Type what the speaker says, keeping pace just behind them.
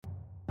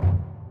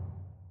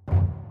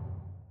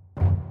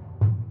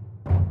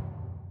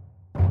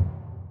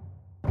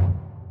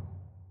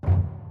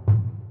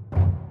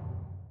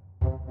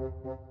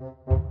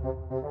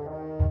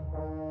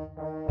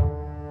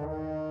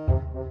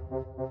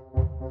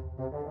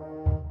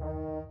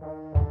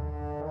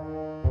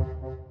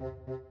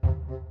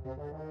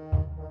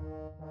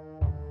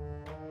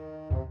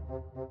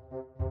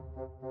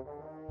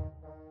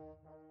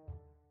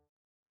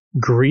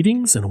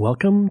Greetings and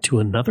welcome to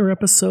another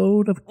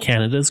episode of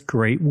Canada's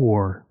Great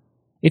War.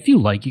 If you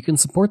like, you can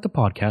support the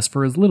podcast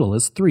for as little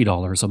as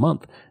 $3 a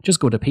month. Just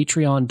go to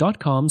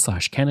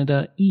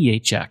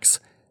patreon.com/CanadaEHX.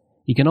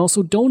 You can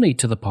also donate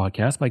to the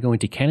podcast by going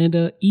to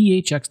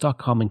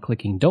CanadaEHX.com and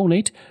clicking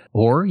donate,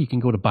 or you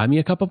can go to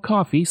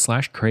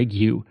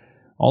buymeacupofcoffee/CraigU.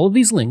 All of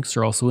these links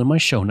are also in my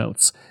show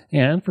notes,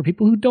 and for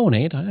people who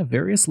donate, I have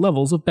various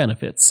levels of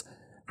benefits.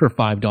 For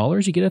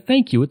 $5, you get a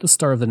thank you at the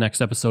start of the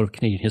next episode of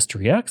Canadian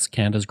History X,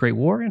 Canada's Great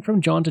War, and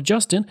from John to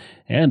Justin,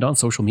 and on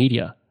social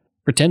media.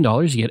 For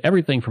 $10, you get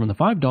everything from the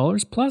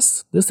 $5,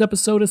 plus this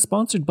episode is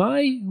sponsored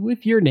by,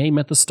 with your name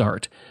at the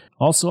start.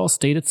 Also, I'll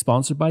state it's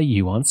sponsored by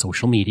you on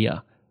social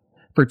media.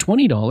 For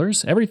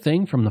 $20,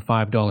 everything from the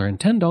 $5 and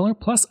 $10,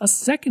 plus a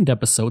second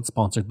episode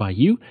sponsored by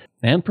you,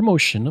 and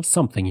promotion of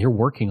something you're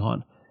working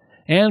on.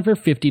 And for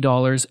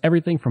 $50,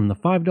 everything from the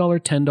 $5,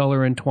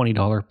 $10, and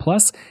 $20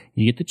 plus,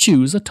 you get to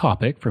choose a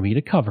topic for me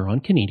to cover on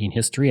Canadian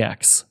History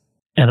X.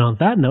 And on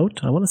that note,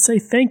 I want to say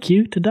thank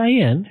you to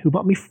Diane, who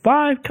bought me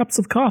 5 cups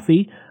of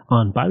coffee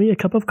on Buy Me a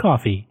Cup of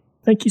Coffee.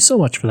 Thank you so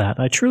much for that.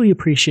 I truly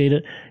appreciate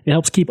it. It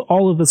helps keep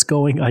all of this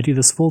going. I do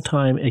this full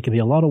time. It can be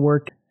a lot of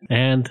work,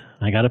 and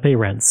I gotta pay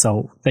rent,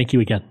 so thank you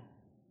again.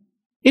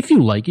 If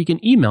you like, you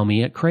can email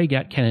me at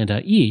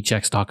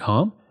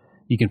craig@CanadaEHX.com.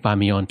 You can find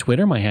me on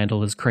Twitter. My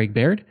handle is Craig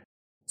Baird.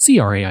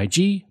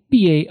 CraigBaird,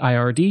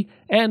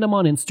 and I'm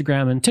on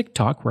Instagram and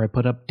TikTok where I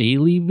put up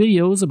daily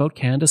videos about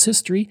Canada's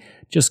history.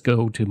 Just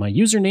go to my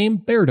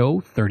username,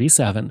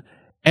 Bairdo37.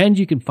 And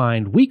you can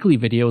find weekly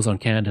videos on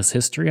Canada's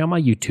history on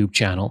my YouTube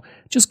channel.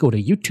 Just go to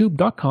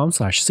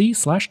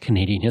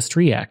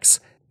youtube.com/c/CanadianHistoryX.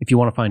 If you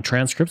want to find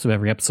transcripts of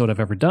every episode I've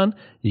ever done,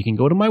 you can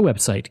go to my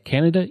website,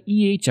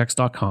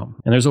 CanadaEHX.com.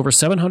 And there's over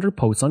 700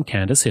 posts on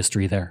Canada's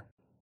history there.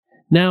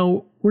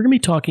 Now, we're going to be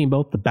talking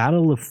about the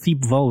Battle of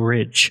Thiepval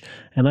Ridge,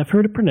 and I've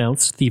heard it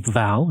pronounced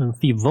Thiepval and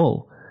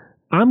Thiepval.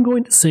 I'm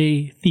going to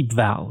say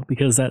Thiepval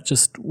because that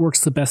just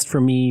works the best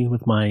for me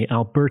with my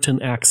Albertan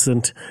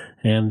accent,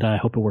 and I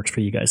hope it works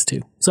for you guys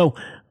too. So,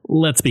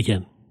 let's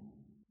begin.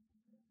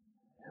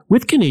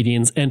 With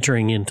Canadians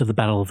entering into the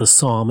Battle of the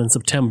Somme in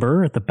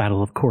September at the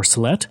Battle of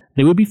Courcelette,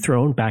 they would be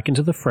thrown back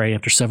into the fray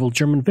after several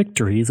German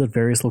victories at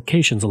various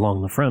locations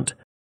along the front.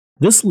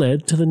 This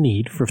led to the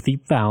need for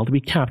Thiepval to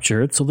be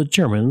captured so the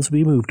Germans would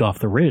be moved off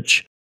the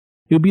ridge.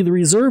 It would be the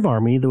reserve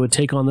army that would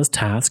take on this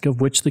task,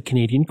 of which the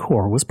Canadian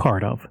Corps was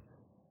part of.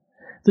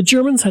 The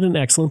Germans had an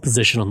excellent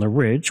position on the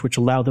ridge, which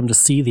allowed them to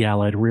see the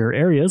Allied rear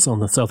areas on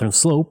the southern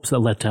slopes that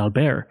led to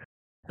Albert.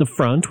 The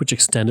front, which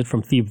extended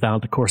from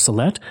Thiepval to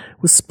Courcelette,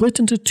 was split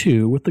into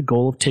two with the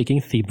goal of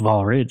taking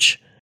Thiepval Ridge.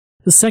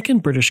 The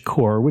 2nd British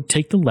Corps would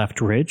take the left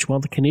ridge,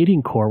 while the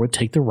Canadian Corps would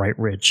take the right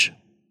ridge.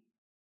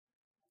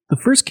 The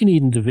 1st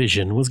Canadian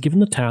Division was given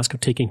the task of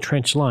taking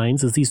trench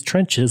lines, as these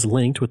trenches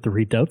linked with the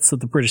redoubts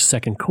that the British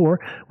 2nd Corps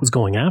was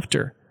going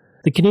after.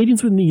 The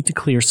Canadians would need to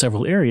clear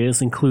several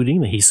areas, including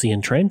the Hessian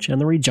Trench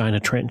and the Regina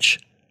Trench.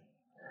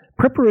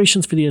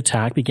 Preparations for the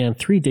attack began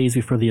 3 days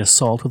before the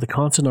assault, with a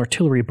constant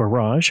artillery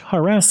barrage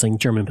harassing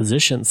German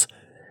positions.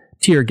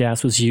 Tear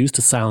gas was used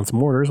to silence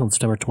mortars on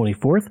September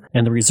 24th,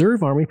 and the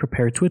reserve army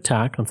prepared to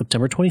attack on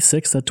September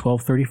 26th at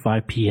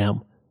 12:35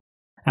 p.m.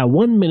 At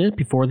 1 minute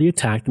before the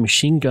attack, the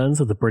machine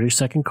guns of the British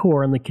 2nd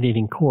Corps and the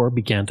Canadian Corps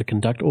began to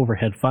conduct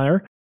overhead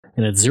fire,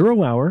 and at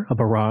 0 hour, a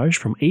barrage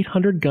from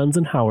 800 guns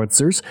and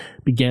howitzers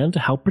began to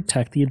help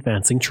protect the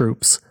advancing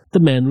troops.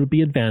 The men would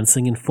be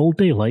advancing in full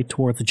daylight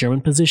towards the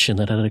German position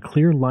that had a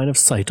clear line of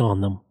sight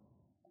on them.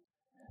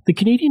 The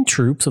Canadian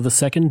troops of the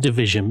 2nd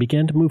Division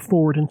began to move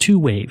forward in 2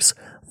 waves,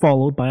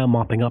 followed by a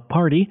mopping up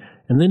party,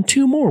 and then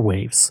 2 more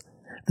waves.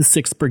 The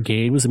 6th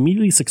Brigade was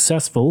immediately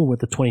successful,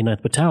 with the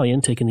 29th Battalion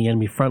taking the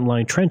enemy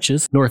frontline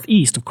trenches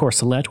northeast of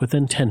Courcelette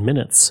within 10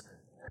 minutes.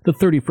 The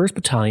 31st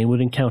Battalion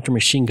would encounter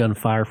machine gun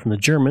fire from the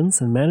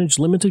Germans and manage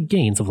limited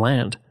gains of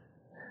land.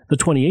 The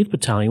 28th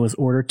Battalion was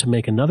ordered to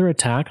make another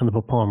attack on the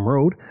Bapaume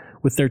Road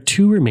with their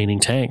 2 remaining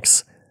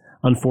tanks.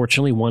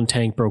 Unfortunately, 1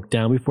 tank broke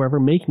down before ever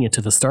making it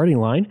to the starting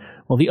line,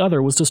 while the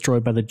other was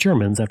destroyed by the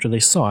Germans after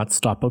they saw it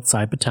stop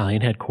outside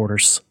battalion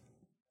headquarters.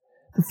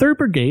 The 3rd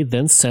Brigade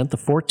then sent the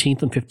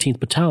 14th and 15th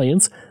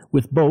Battalions,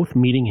 with both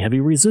meeting heavy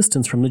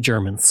resistance from the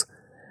Germans.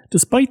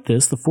 Despite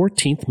this, the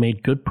 14th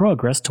made good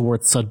progress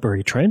towards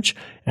Sudbury Trench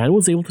and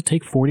was able to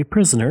take 40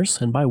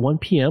 prisoners, and by 1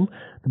 p.m.,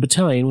 the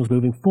battalion was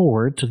moving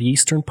forward to the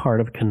eastern part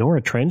of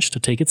Kenora Trench to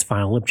take its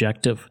final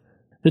objective.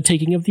 The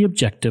taking of the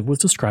objective was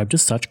described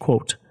as such,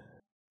 quote,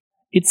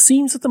 "It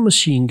seems that the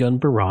machine gun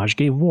barrage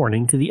gave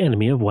warning to the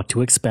enemy of what to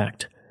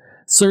expect.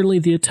 Certainly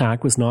the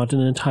attack was not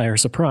an entire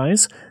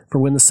surprise, for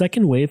when the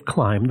second wave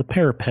climbed the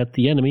parapet,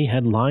 the enemy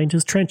had lined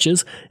his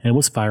trenches and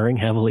was firing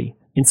heavily.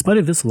 In spite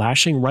of this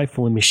lashing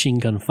rifle and machine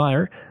gun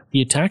fire,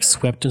 the attack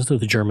swept into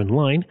the German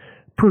line,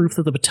 proof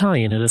that the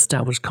battalion had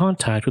established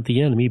contact with the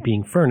enemy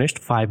being furnished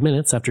 5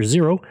 minutes after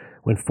 0,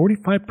 when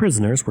 45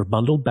 prisoners were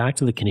bundled back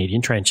to the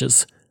Canadian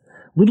trenches.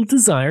 Little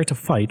desire to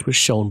fight was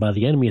shown by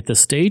the enemy at this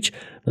stage,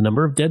 the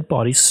number of dead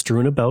bodies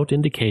strewn about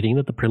indicating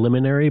that the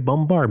preliminary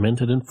bombardment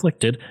had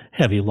inflicted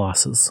heavy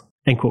losses."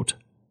 End quote.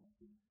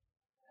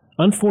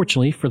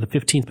 Unfortunately for the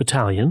 15th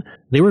Battalion,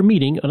 they were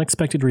meeting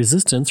unexpected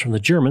resistance from the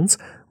Germans,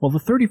 while the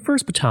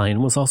 31st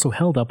Battalion was also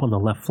held up on the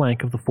left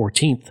flank of the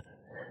 14th.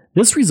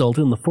 This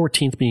resulted in the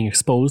 14th being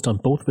exposed on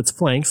both of its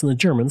flanks, and the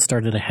Germans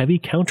started a heavy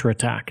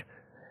counterattack.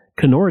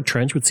 Kenora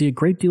Trench would see a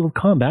great deal of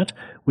combat,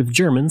 with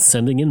Germans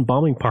sending in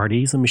bombing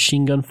parties and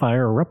machine gun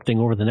fire erupting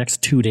over the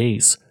next 2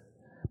 days.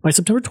 By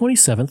September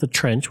 27th, the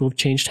trench will have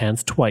changed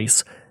hands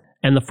twice,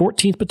 and the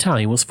 14th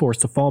Battalion was forced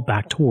to fall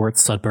back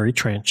towards Sudbury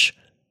Trench.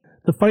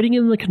 The fighting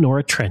in the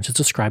Kenora Trench is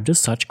described as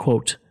such,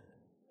 quote,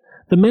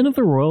 "The men of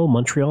the Royal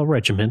Montreal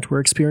Regiment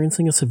were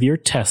experiencing a severe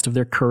test of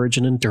their courage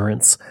and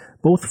endurance.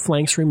 Both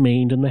flanks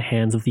remained in the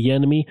hands of the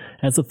enemy,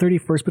 as the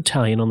 31st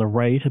Battalion on the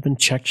right had been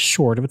checked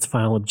short of its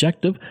final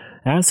objective,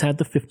 as had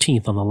the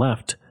 15th on the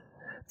left.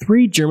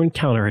 3 German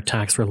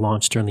counterattacks were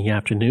launched during the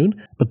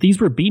afternoon, but these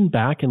were beaten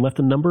back and left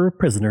a number of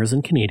prisoners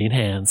in Canadian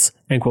hands."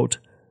 End quote.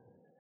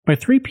 By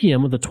 3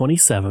 p.m. of the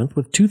 27th,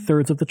 with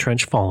 2/3 of the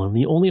trench fallen,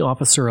 the only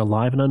officer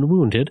alive and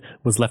unwounded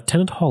was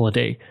Lieutenant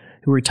Holliday,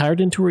 who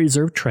retired into a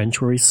reserve trench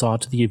where he saw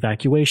to the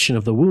evacuation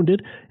of the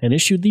wounded and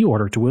issued the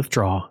order to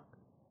withdraw.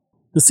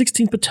 The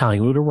 16th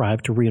Battalion would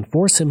arrive to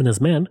reinforce him and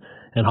his men,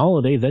 and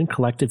Holliday then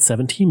collected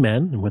 17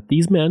 men, and with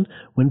these men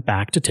went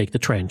back to take the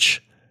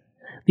trench.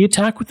 The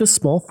attack with this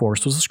small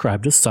force was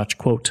described as such,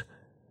 quote,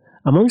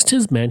 "Amongst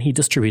his men he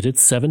distributed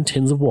 7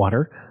 tins of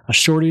water, a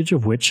shortage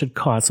of which had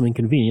caused some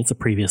inconvenience the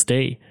previous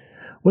day.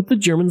 What the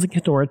Germans in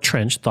Kenora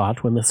Trench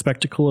thought when the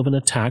spectacle of an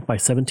attack by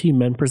 17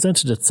 men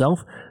presented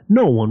itself,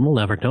 no one will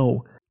ever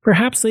know.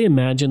 Perhaps they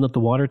imagined that the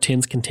water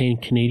tins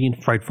contained Canadian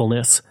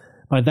frightfulness.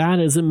 By that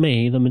as it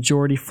may, the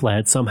majority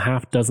fled, some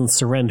half-dozen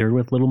surrendered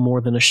with little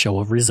more than a show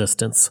of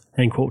resistance."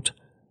 End quote.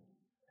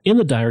 In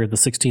the diary of the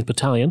 16th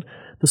Battalion,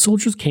 the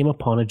soldiers came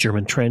upon a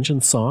German trench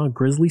and saw a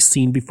grisly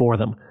scene before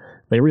them.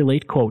 They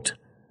relate, quote,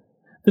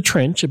 "The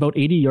trench, about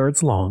 80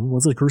 yards long,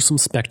 was a gruesome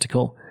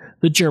spectacle.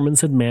 The Germans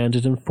had manned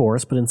it in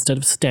force, but instead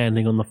of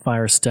standing on the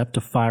fire step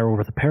to fire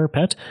over the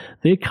parapet,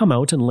 they had come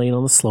out and lain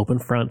on the slope in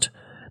front.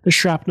 The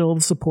shrapnel of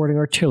the supporting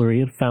artillery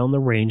had found the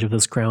range of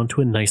this ground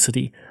to a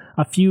nicety.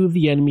 A few of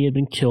the enemy had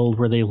been killed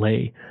where they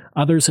lay.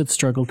 Others had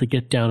struggled to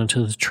get down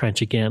into the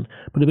trench again,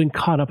 but had been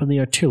caught up in the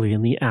artillery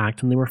in the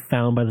act, and they were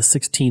found by the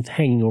 16th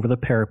hanging over the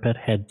parapet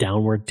head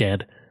downward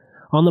dead.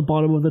 On the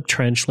bottom of the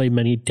trench lay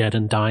many dead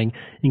and dying,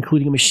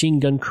 including a machine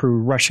gun crew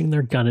rushing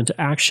their gun into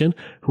action,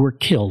 who were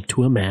killed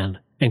to a man."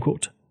 End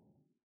quote.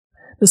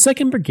 The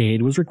 2nd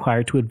Brigade was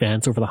required to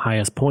advance over the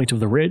highest point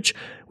of the ridge,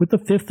 with the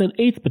 5th and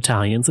 8th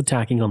Battalions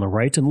attacking on the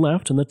right and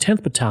left, and the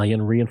 10th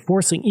Battalion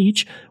reinforcing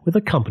each with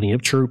a company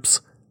of troops.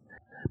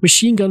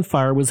 Machine gun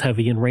fire was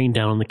heavy and rained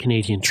down on the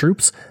Canadian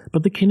troops,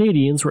 but the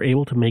Canadians were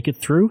able to make it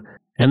through,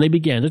 and they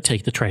began to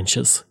take the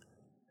trenches.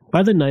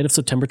 By the night of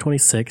September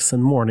 26th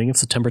and morning of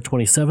September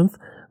 27th,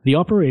 the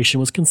operation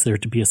was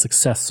considered to be a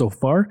success so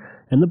far,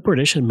 and the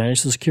British had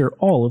managed to secure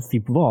all of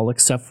Thiepval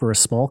except for a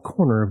small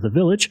corner of the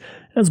village,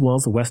 as well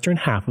as the western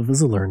half of the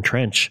Zellern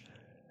Trench.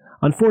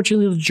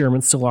 Unfortunately, the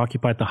Germans still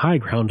occupied the high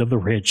ground of the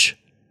ridge.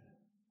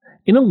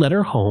 In a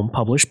letter home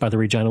published by the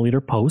Regina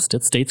Leader-Post,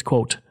 it states,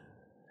 quote,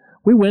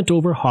 "We went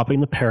over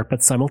hopping the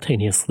parapet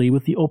simultaneously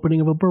with the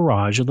opening of a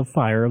barrage of the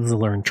fire of the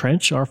Zellern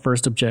Trench, our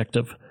first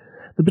objective.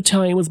 The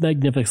battalion was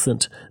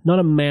magnificent, not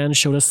a man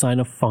showed a sign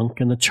of funk,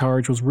 and the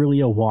charge was really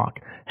a walk,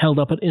 held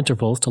up at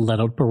intervals to let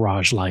out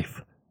barrage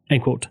life."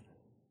 End quote.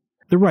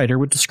 The writer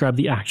would describe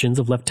the actions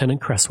of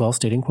Lieutenant Cresswell,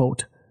 stating,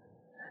 quote,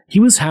 "He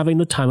was having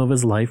the time of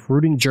his life,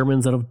 rooting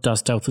Germans out of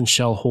dust-outs and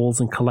shell holes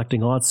and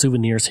collecting odd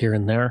souvenirs here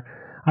and there.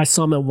 I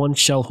saw him at one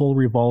shell hole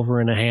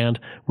revolver in a hand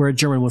where a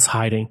German was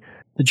hiding.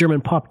 The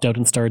German popped out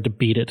and started to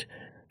beat it.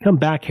 'Come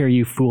back here,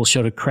 you fool,'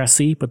 shouted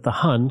Cressy, but the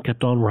Hun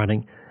kept on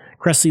running.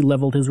 Cressy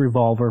leveled his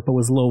revolver, but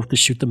was loath to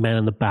shoot the man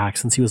in the back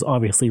since he was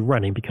obviously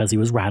running because he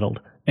was rattled."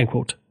 End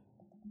quote.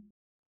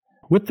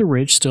 With the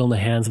ridge still in the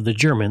hands of the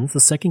Germans, the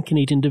 2nd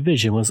Canadian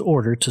Division was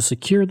ordered to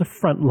secure the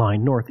front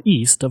line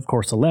northeast of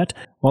Courcelette,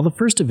 while the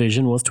 1st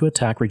Division was to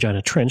attack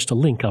Regina Trench to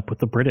link up with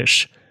the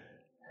British.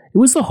 It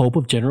was the hope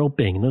of General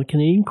Byng that the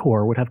Canadian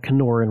Corps would have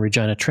Kenora and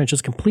Regina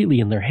Trenches completely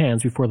in their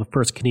hands before the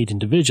 1st Canadian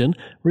Division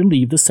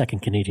relieved the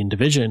 2nd Canadian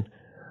Division.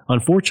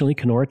 Unfortunately,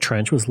 Kenora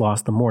Trench was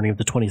lost the morning of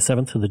the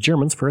 27th to the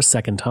Germans for a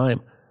second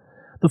time.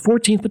 The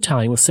 14th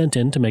Battalion was sent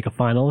in to make a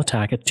final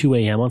attack at 2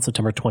 a.m. on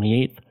September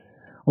 28th.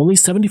 Only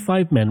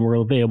 75 men were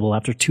available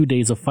after 2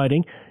 days of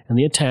fighting, and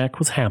the attack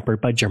was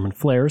hampered by German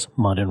flares,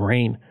 mud, and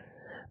rain.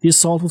 The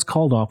assault was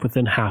called off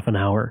within half an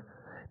hour.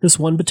 This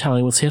one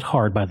battalion was hit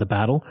hard by the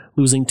battle,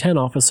 losing 10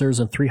 officers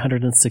and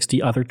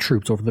 360 other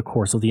troops over the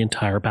course of the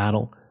entire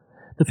battle.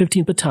 The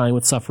 15th Battalion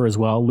would suffer as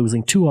well,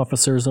 losing 2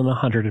 officers and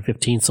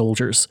 115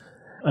 soldiers.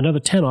 Another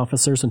 10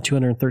 officers and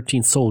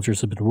 213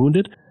 soldiers had been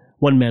wounded,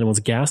 1 man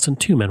was gassed, and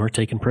 2 men were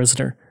taken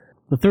prisoner.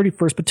 The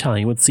 31st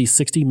Battalion would see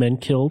 60 men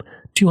killed,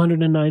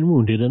 209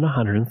 wounded, and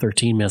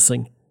 113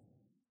 missing.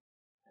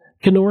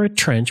 Kenora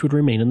Trench would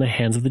remain in the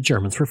hands of the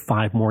Germans for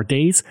 5 more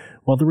days,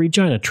 while the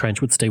Regina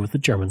Trench would stay with the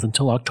Germans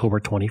until October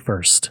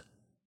 21st.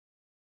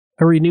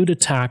 A renewed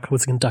attack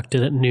was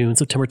conducted at noon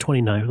September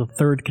 29th with the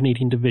 3rd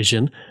Canadian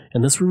Division,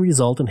 and this would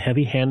result in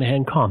heavy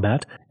hand-to-hand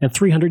combat and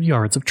 300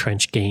 yards of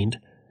trench gained.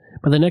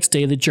 By the next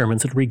day, the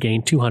Germans had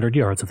regained 200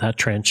 yards of that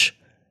trench.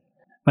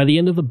 By the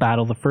end of the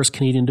battle, the 1st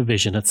Canadian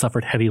Division had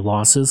suffered heavy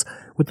losses,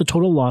 with the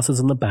total losses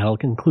in the battle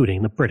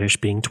concluding the British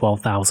being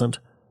 12,000.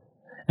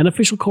 An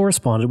official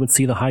correspondent would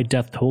see the high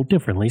death toll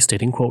differently,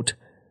 stating, quote,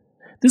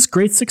 "This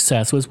great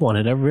success was won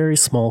at a very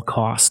small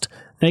cost,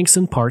 thanks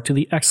in part to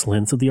the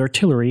excellence of the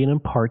artillery and in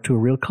part to a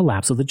real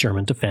collapse of the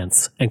German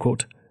defense." End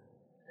quote.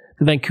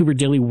 The Vancouver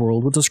Daily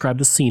World would describe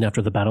the scene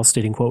after the battle,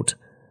 stating, quote,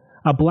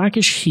 "A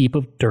blackish heap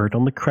of dirt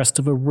on the crest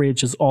of a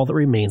ridge is all that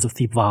remains of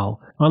Thiepval.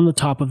 On the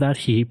top of that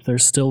heap there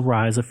still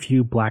rise a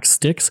few black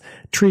sticks,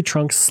 tree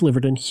trunks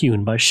slivered and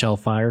hewn by shell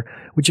fire,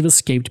 which have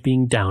escaped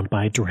being downed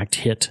by a direct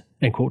hit."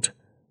 End quote.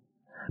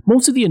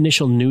 Most of the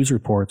initial news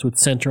reports would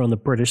center on the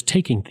British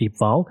taking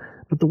Thiepval,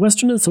 but the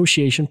Western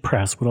Association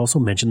Press would also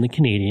mention the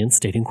Canadians,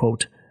 stating,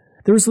 quote,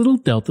 "There is little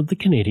doubt that the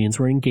Canadians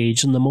were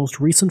engaged in the most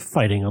recent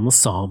fighting on the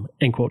Somme."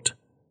 End quote.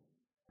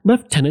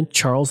 Lieutenant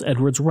Charles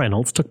Edwards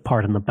Reynolds took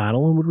part in the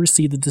battle and would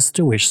receive the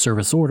Distinguished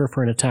Service Order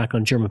for an attack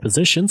on German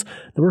positions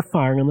that were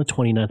firing on the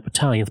 29th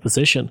Battalion's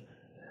position.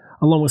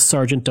 Along with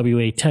Sergeant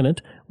W.A.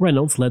 Tennant,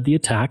 Reynolds led the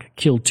attack,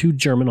 killed 2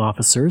 German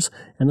officers,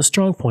 and the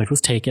strong point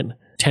was taken.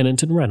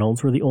 Tennant and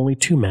Reynolds were the only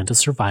 2 men to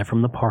survive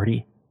from the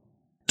party.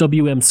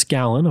 W.M.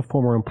 Scallon, a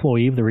former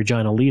employee of the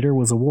Regina Leader,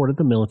 was awarded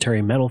the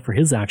military medal for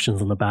his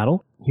actions in the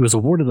battle. He was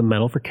awarded the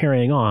medal for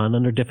carrying on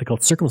under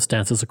difficult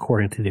circumstances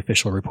according to the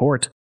official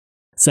report.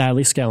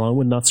 Sadly, Scallon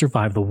would not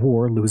survive the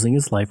war, losing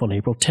his life on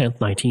April 10,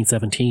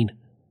 1917.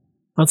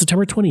 On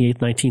September 28,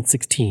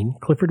 1916,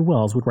 Clifford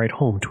Wells would write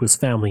home to his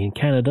family in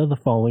Canada the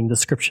following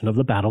description of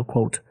the battle,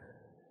 quote,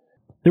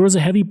 "There was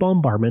a heavy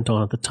bombardment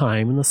on at the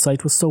time, and the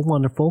sight was so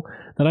wonderful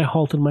that I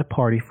halted my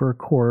party for a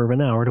quarter of an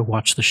hour to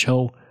watch the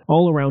show.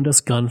 All around us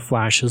gun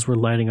flashes were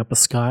lighting up the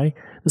sky,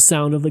 the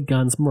sound of the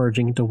guns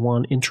merging into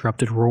one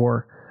interrupted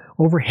roar.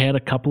 Overhead, a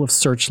couple of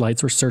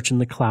searchlights were searching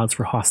the clouds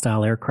for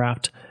hostile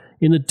aircraft.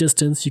 In the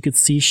distance, you could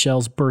see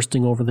shells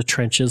bursting over the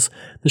trenches,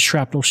 the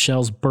shrapnel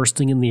shells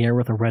bursting in the air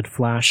with a red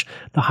flash,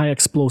 the high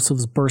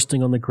explosives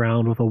bursting on the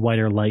ground with a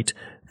whiter light.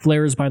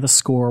 Flares by the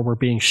score were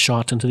being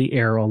shot into the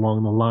air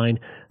along the line,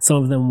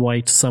 some of them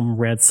white, some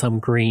red, some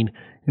green.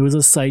 It was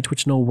a sight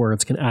which no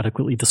words can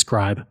adequately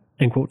describe."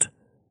 End quote.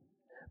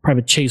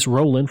 Private Chase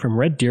Rowland from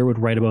Red Deer would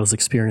write about his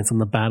experience in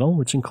the battle,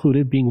 which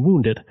included being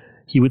wounded.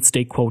 He would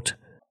state, quote,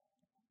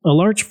 "A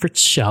large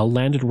Fritz shell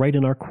landed right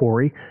in our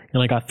quarry,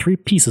 and I got 3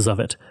 pieces of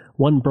it.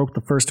 One broke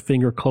the first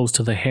finger close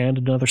to the hand,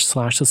 another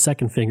slashed the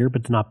second finger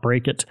but did not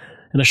break it,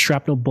 and a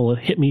shrapnel bullet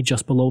hit me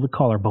just below the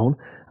collarbone,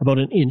 about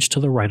an inch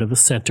to the right of the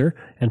center,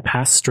 and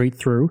passed straight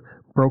through,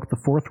 broke the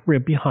 4th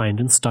rib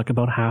behind and stuck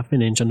about half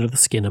an inch under the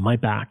skin of my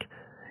back.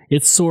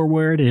 It's sore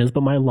where it is,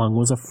 but my lung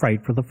was a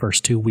fright for the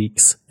first 2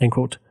 weeks." End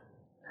quote.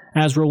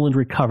 As Rowland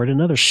recovered,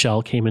 another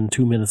shell came in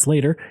 2 minutes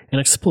later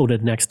and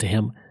exploded next to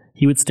him.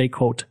 He would state,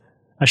 quote,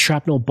 "A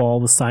shrapnel ball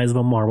the size of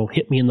a marble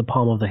hit me in the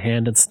palm of the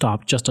hand and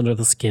stopped just under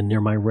the skin near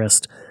my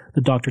wrist.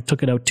 The doctor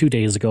took it out 2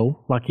 days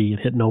ago. Lucky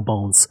it hit no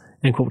bones."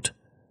 End quote.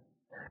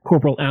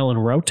 Corporal Alan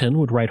Roughton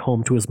would write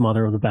home to his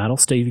mother of the battle,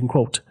 stating,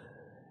 quote,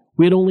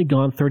 "We had only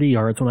gone 30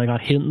 yards when I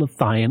got hit in the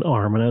thigh and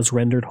arm and I was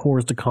rendered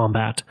hors de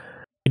combat.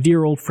 My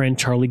dear old friend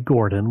Charlie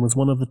Gordon was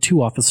one of the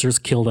 2 officers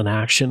killed in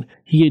action.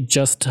 He had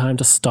just time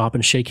to stop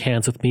and shake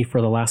hands with me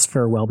for the last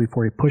farewell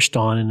before he pushed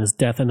on, and his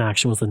death in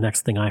action was the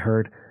next thing I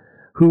heard.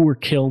 Who were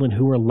killed and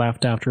who were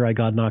left after I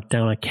got knocked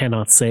down I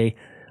cannot say.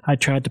 I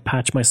tried to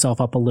patch myself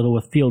up a little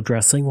with field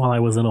dressing while I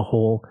was in a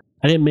hole.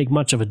 I didn't make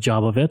much of a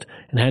job of it,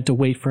 and had to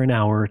wait for an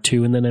hour or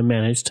 2, and then I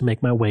managed to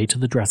make my way to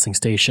the dressing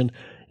station.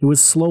 It was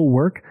slow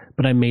work,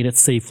 but I made it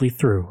safely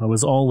through. I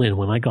was all in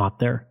when I got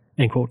there."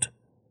 End quote.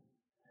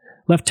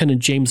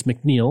 Lieutenant James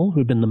McNeil,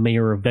 who had been the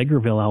mayor of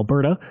Vegreville,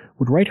 Alberta,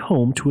 would write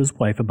home to his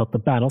wife about the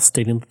battle,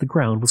 stating that the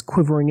ground was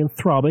quivering and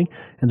throbbing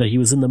and that he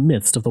was in the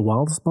midst of the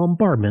wildest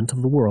bombardment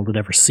of the world had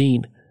ever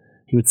seen.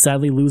 He would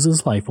sadly lose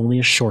his life only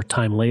a short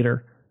time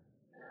later.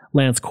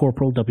 Lance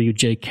Corporal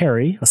W.J.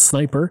 Carey, a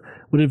sniper,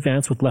 would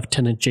advance with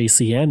Lieutenant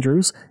J.C.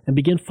 Andrews and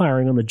begin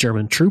firing on the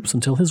German troops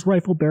until his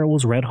rifle barrel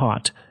was red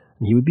hot,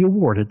 and he would be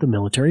awarded the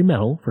military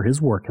medal for his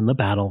work in the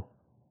battle.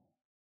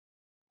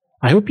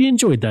 I hope you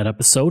enjoyed that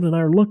episode and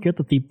our look at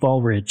the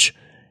Thiepval Ridge.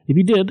 If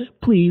you did,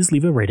 please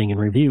leave a rating and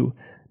review.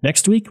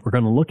 Next week, we're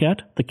going to look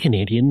at the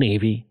Canadian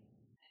Navy.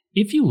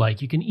 If you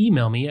like, you can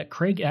email me at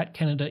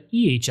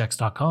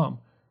craig@canadaehx.com.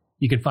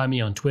 You can find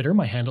me on Twitter.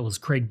 My handle is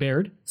Craig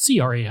Baird,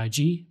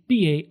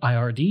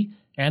 CraigBaird,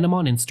 and I'm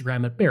on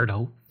Instagram at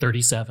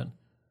Bairdo37.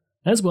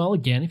 As well,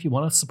 again, if you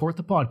want to support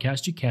the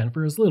podcast, you can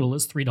for as little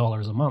as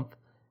 $3 a month.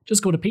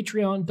 Just go to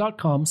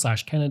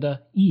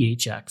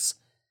patreon.com/CanadaEHX.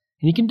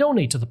 And you can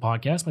donate to the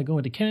podcast by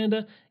going to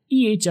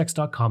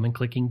CanadaEHX.com and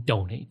clicking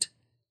Donate.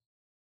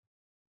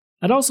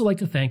 I'd also like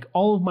to thank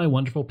all of my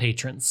wonderful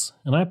patrons,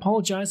 and I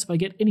apologize if I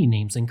get any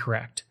names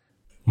incorrect.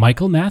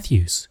 Michael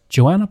Matthews,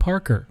 Joanna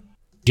Parker,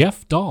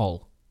 Jeff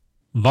Dahl,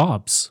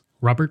 Vobs,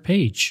 Robert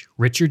Page,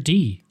 Richard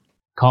D.,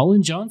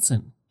 Colin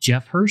Johnson,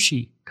 Jeff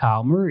Hershey,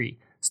 Kyle Murray,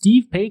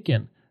 Steve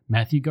Paikin,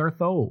 Matthew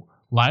Gartho,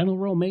 Lionel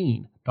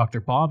Romaine, Dr.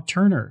 Bob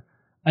Turner,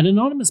 an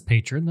anonymous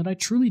patron that I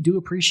truly do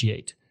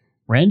appreciate,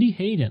 Randy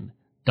Hayden,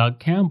 Doug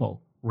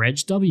Campbell, Reg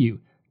W.,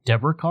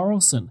 Deborah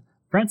Carlson,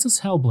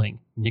 Francis Helbling,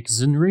 Nick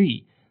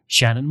Zinri,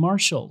 Shannon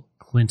Marshall,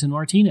 Clinton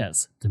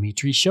Martinez,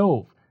 Dimitri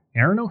Chauve,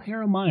 Aaron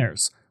O'Hara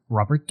Myers,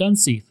 Robert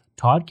Dunseith,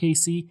 Todd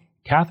Casey,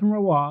 Catherine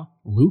Roy,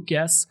 Luke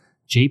S.,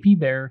 JP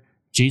Bear,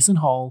 Jason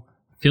Hall,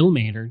 Phil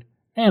Maynard,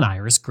 and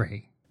Iris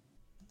Gray.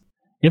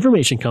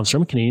 Information comes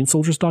from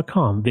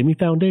CanadianSoldiers.com, Vimy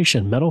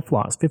Foundation, Metal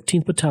Floss,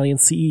 15th Battalion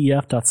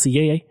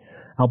CEF.ca,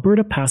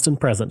 Alberta Past and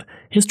Present,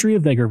 History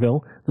of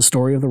Vegreville, The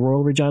Story of the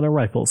Royal Regina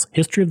Rifles,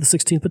 History of the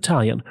 16th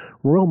Battalion,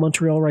 Royal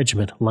Montreal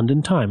Regiment,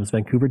 London Times,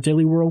 Vancouver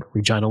Daily World,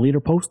 Regina Leader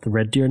Post, The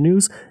Red Deer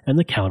News, and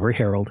the Calgary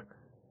Herald.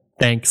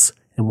 Thanks,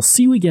 and we'll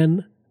see you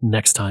again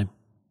next time.